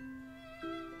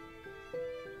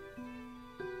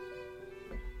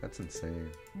 That's insane.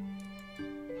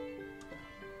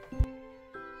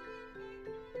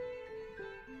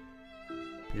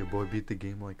 Your boy beat the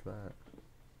game like that.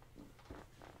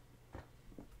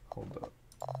 Hold up.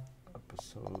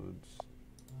 Episodes.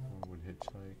 I would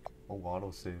hitchhike. Oh,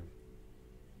 autosave.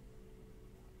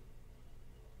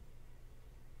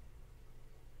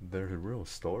 They're real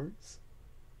stories?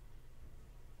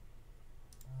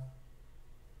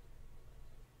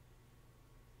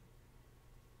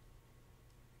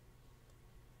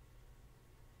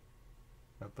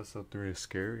 Episode 3 is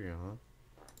scary, huh?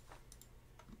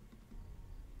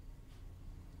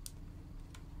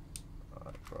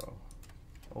 Alright, bro.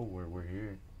 Oh, we're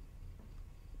here.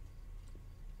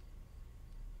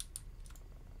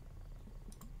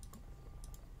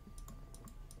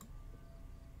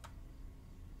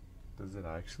 Does it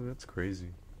actually? That's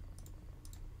crazy.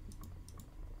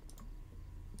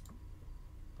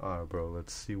 Alright, bro,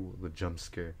 let's see the jump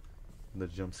scare. The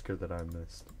jump scare that I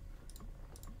missed.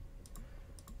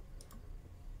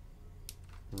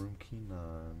 Room key 9,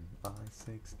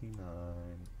 I-69.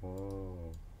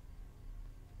 Whoa.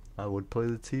 I would play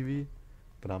the TV,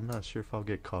 but I'm not sure if I'll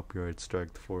get copyright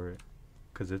striked for it.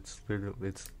 Cause it's literally,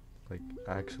 it's like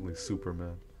actually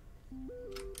Superman.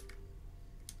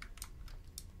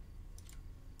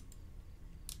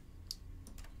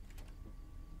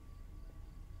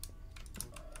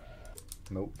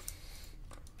 Nope.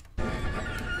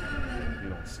 You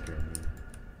don't scare me.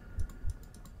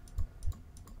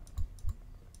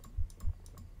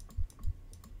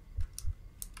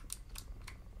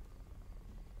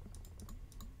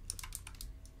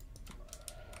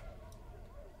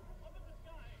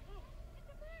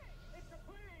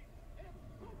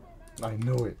 I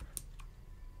knew it.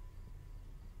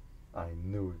 I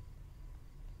knew it.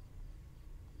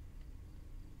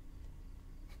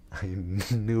 I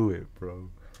knew it, bro.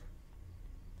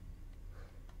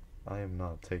 I am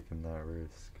not taking that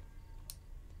risk.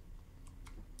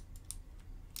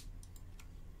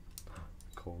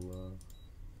 Cola.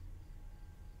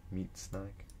 Meat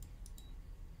snack.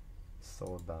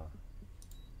 Soda.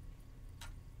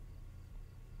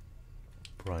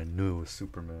 Bro, I knew it was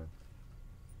Superman.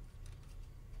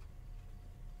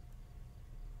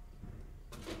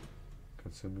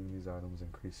 Consuming these items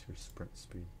increase your sprint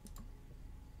speed.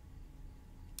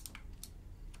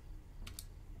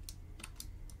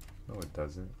 No, it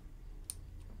doesn't.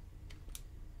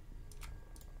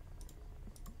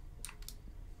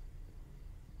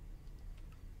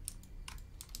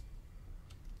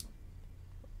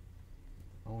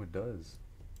 Oh, it does.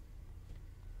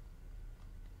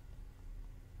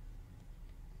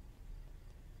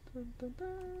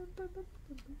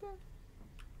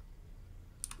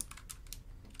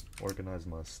 Organize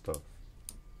my stuff.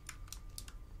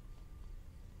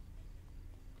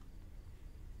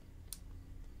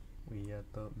 We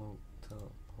at the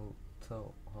motel,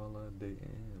 hotel, Holiday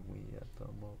Inn. We at the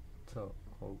motel,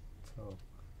 hotel.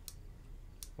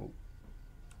 Oh.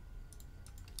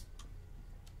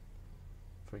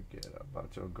 Forget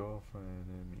about your girlfriend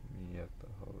and meet me at the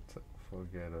hotel.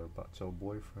 Forget about your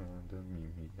boyfriend and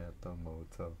meet me at the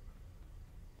motel.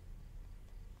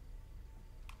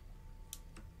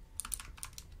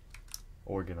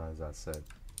 Organize, I said.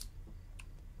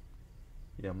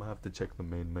 Yeah, I'm gonna have to check the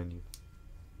main menu.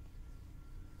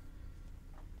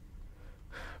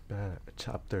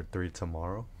 Chapter 3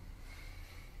 tomorrow.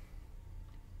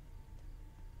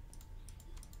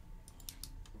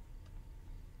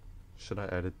 Should I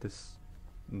edit this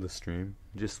in the stream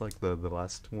just like the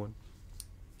last one?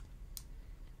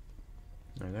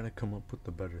 I gotta come up with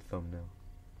a better thumbnail.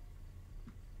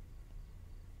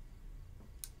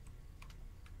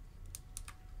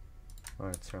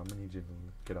 Alright, sir, I'm gonna need you to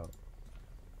get out.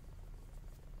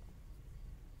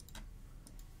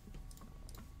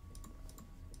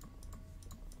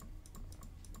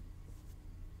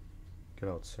 Get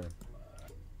out, sir.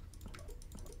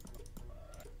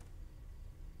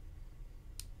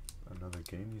 Another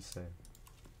game, you say?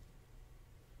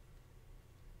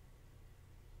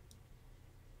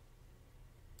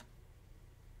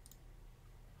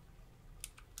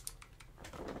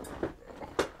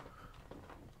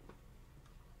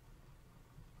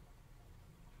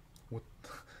 What?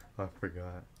 I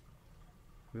forgot.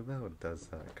 Who the hell does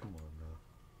that? Come on now.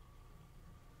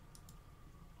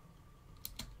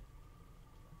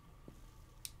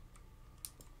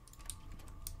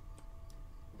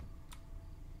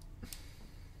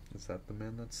 Is that the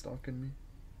man that's stalking me?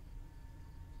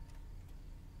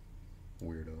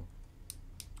 Weirdo.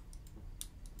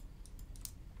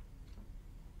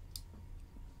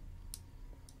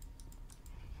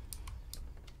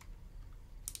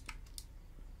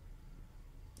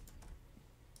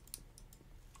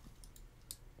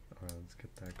 Alright, let's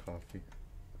get that coffee.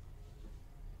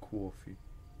 Coffee.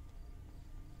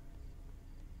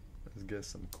 Let's get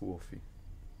some coffee.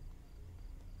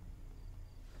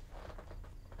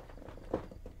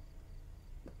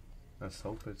 Let's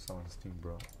hope it's on Steam,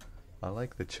 bro. I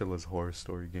like the Chilla's horror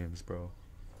story games, bro.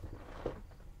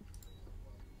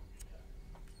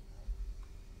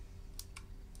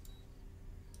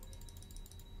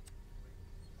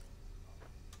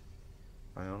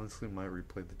 I honestly might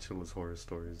replay the Chilla's horror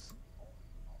stories.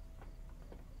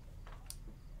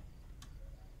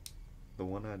 The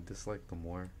one I dislike the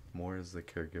more is the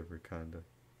caregiver, kinda.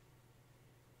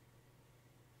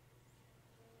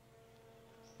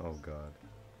 Oh god.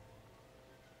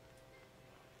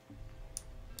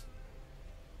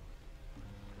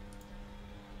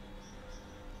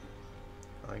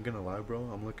 I ain't gonna lie, bro.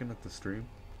 I'm looking at the stream.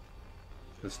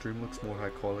 The stream looks more high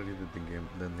quality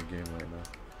than the game right now.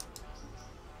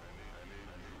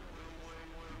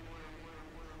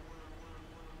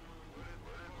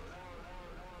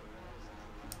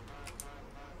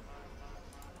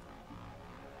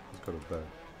 Let's go to bed.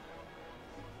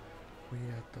 We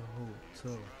at the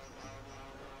hotel.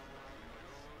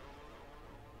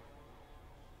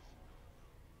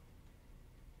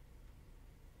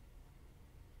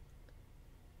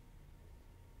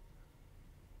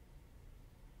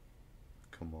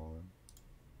 Come on.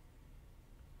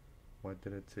 Why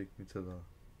did it take me to the...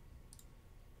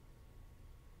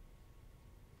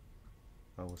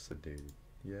 I was sedated.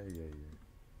 Yeah.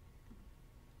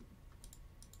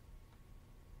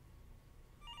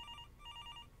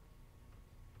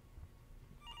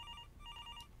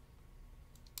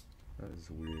 That is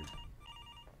weird.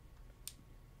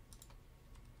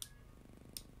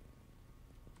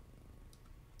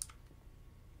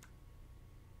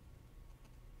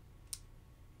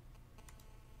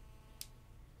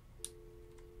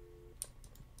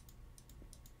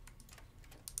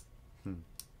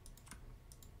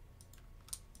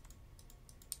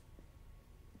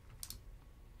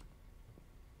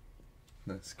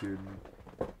 That scared me.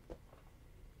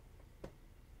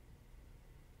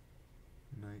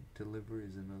 Night Delivery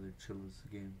is another Chilla's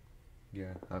game.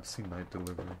 Yeah, I've seen Night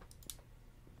Delivery.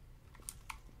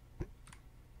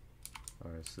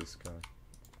 Alright, it's this guy.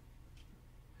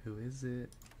 Who is it?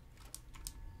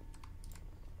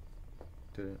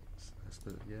 Did it? That's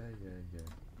the... Yeah.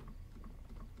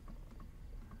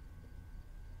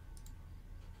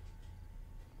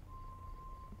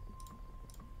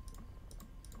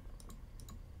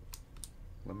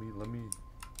 Let me...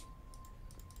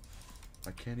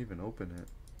 I can't even open it.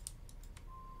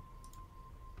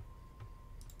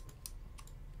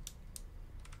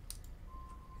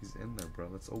 He's in there, bro.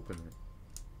 Let's open it.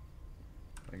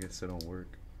 I guess it don't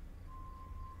work.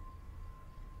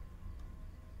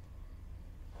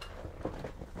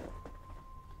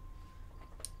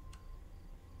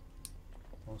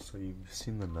 Also, you've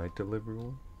seen the Night Delivery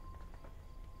one?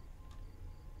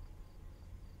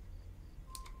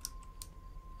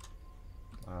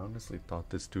 I honestly thought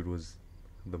this dude was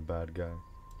the bad guy.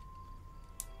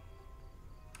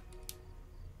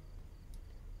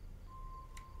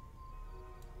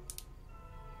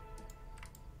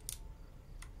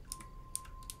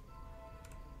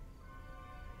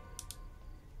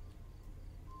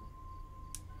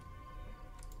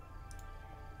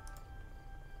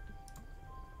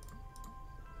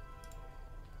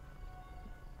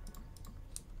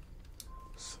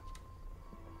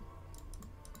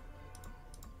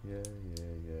 Yeah.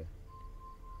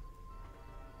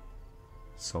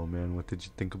 So man, what did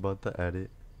you think about the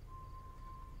edit?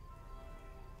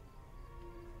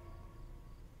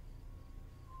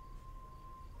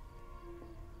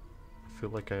 I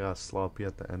feel like I got sloppy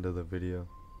at the end of the video.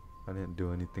 I didn't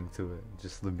do anything to it,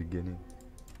 just the beginning.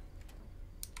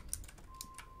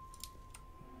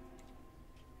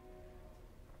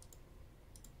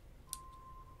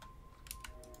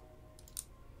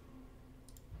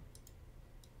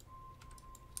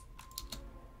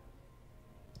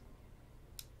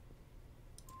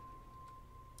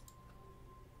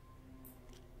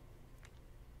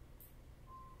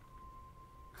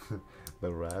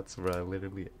 The rats, bro, I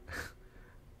literally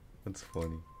that's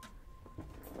funny.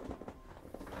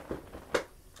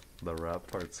 The rap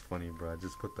part's funny, bro. I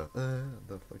just put the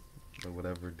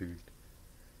whatever, dude.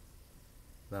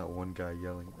 That one guy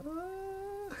yelling.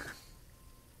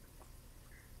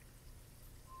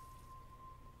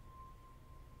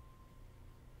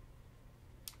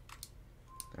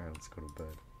 Alright, let's go to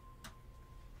bed.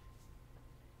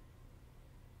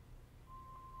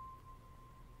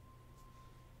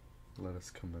 Let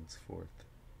us commence forth.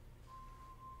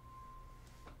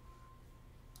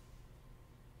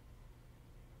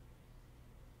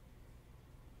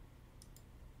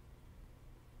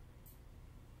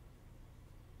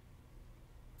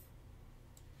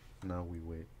 Now we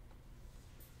wait.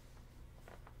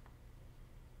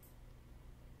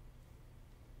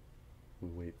 We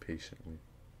wait patiently.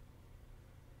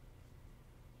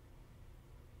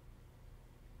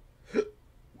 We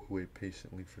wait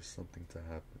patiently for something to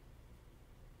happen.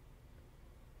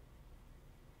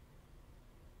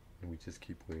 And we just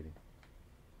keep waiting.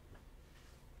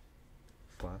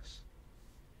 Flash.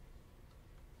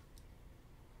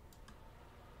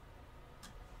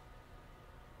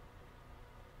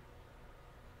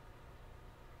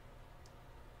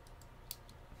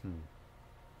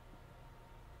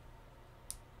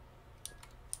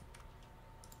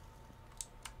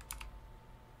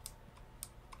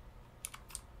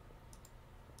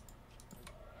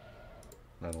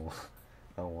 I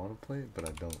don't want to play it, but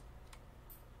I don't.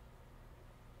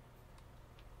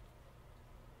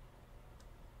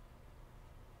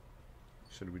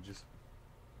 Should we just...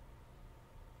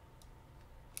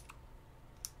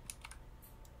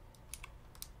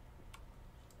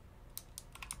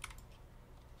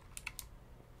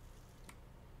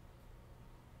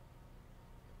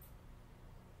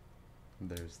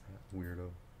 There's that weirdo.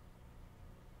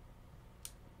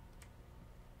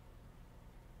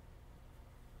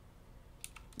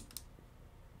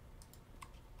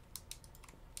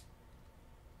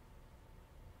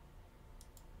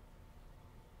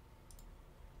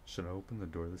 Should I open the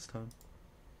door this time?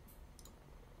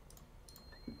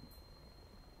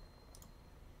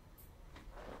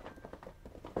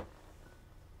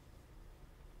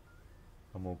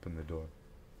 I'm open the door.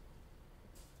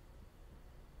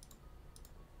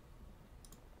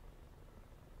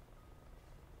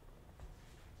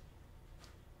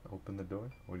 Open the door?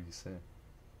 What do you say?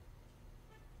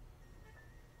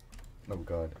 Oh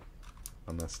god,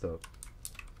 I messed up.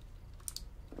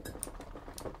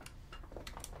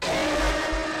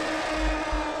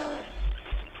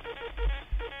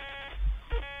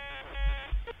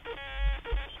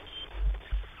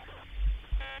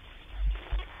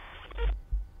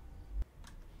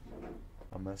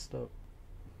 I messed up.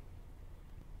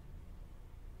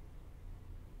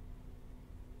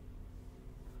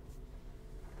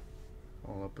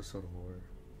 All episode horror,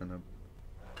 and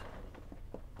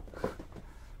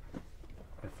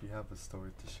if you have a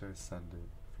story to share, send it.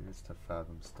 Here's to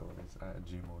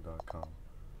fathomstories@gmail.com.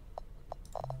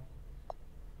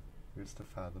 Here's to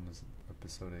Fathom is an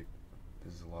episodic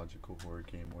physiological horror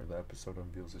game where the episode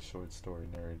unveils a short story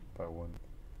narrated by ones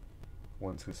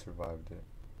who survived it,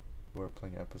 who are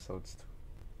playing episodes too.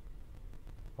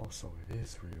 Also, it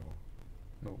is real.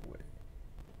 No way.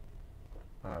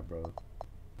 Alright, bro.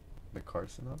 The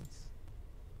Carsonauts?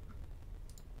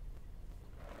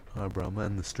 Alright, bro, I'm gonna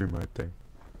end the stream right there.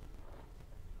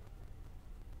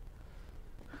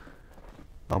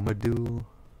 I'm gonna do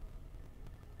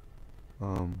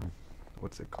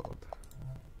what's it called?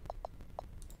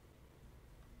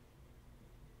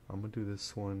 I'm gonna do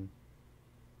this one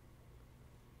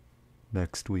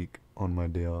next week on my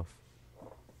day off.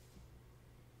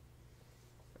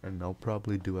 And I'll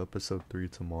probably do episode 3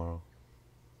 tomorrow.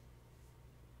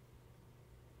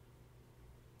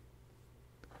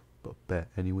 But bet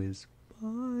anyways,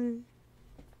 bye.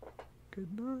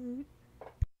 Good night.